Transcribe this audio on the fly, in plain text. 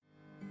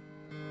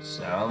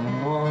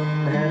Someone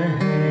had a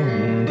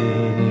hand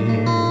in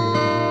it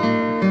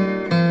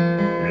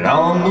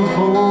long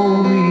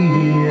before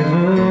we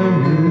ever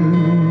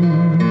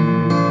knew.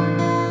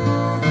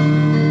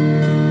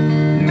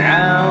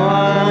 Now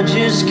I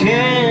just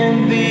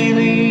can't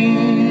believe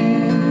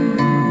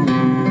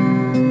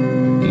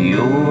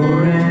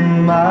you're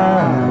in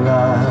my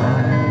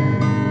life.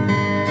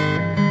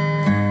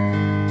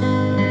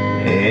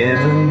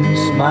 Heaven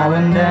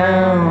smiling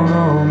down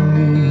on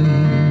me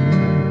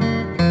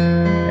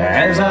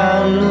as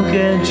I look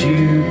at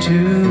you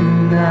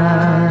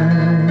tonight.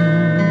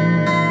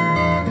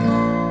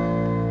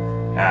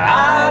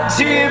 I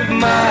tip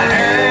my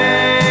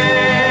hand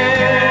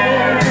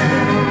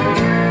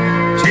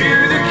to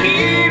the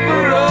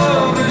keeper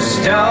of the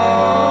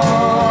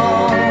stars.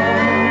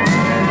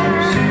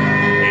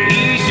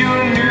 He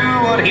sure knew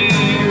what he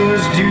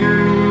was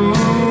doing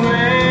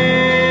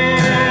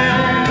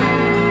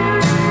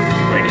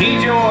when he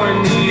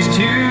joined these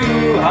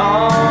two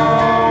hearts.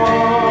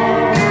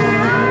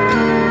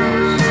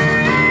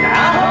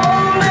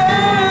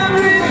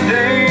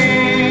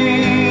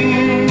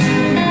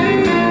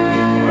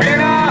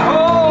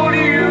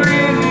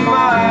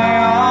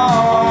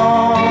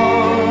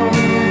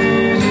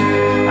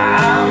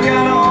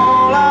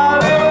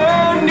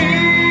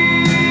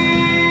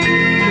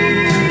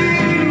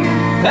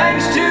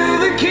 Thanks to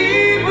the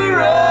keeper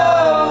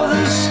of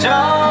the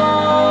stars.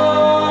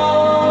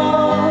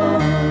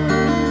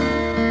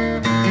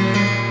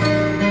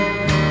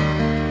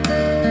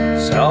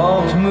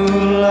 Soft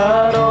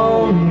moonlight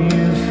on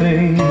your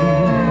face,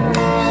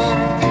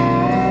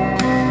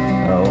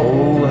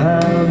 oh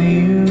how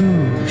you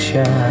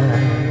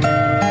shine.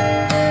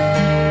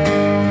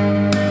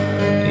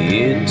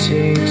 It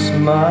takes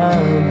my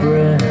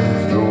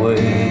breath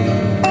away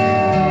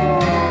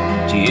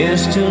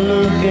just to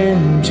look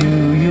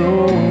into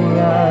your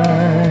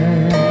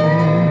eyes.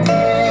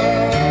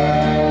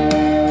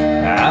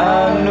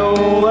 I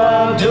know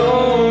I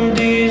don't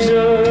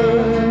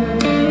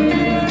deserve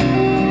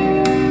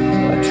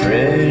a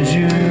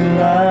treasure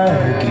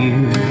like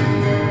you.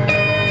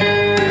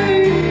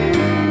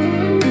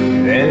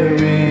 There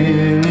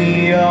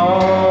really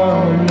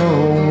are no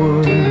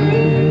words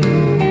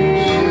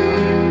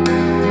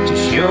to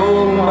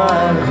show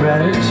my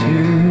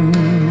gratitude.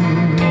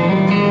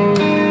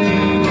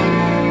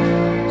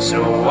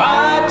 So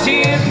I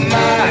tip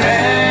my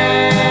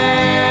hand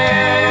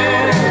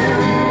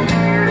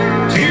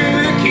to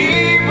the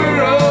keeper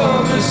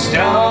of the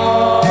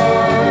stars.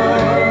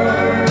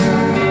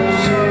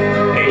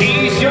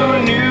 He sure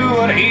knew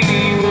what he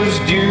was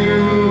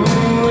doing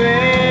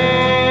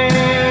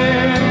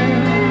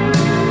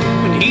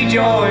when he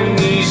joined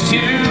these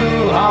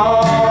two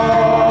hearts.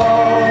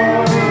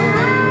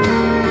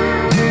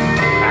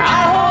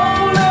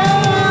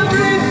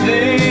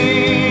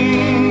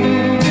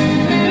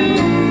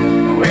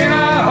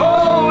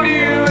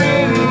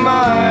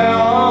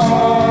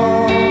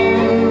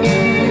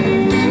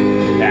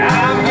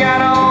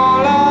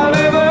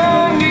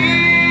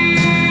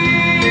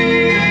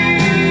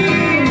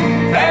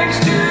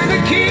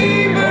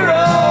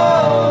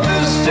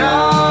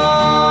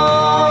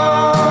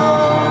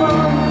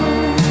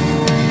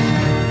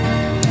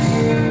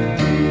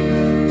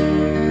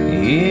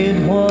 It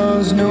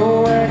was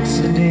no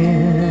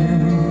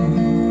accident,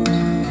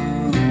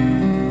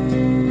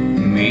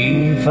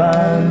 me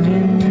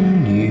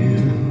finding you.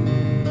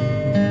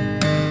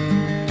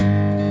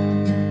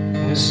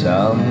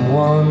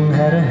 Someone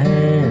had a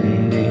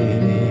hand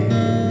in it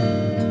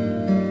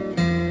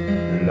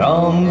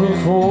long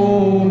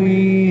before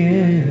we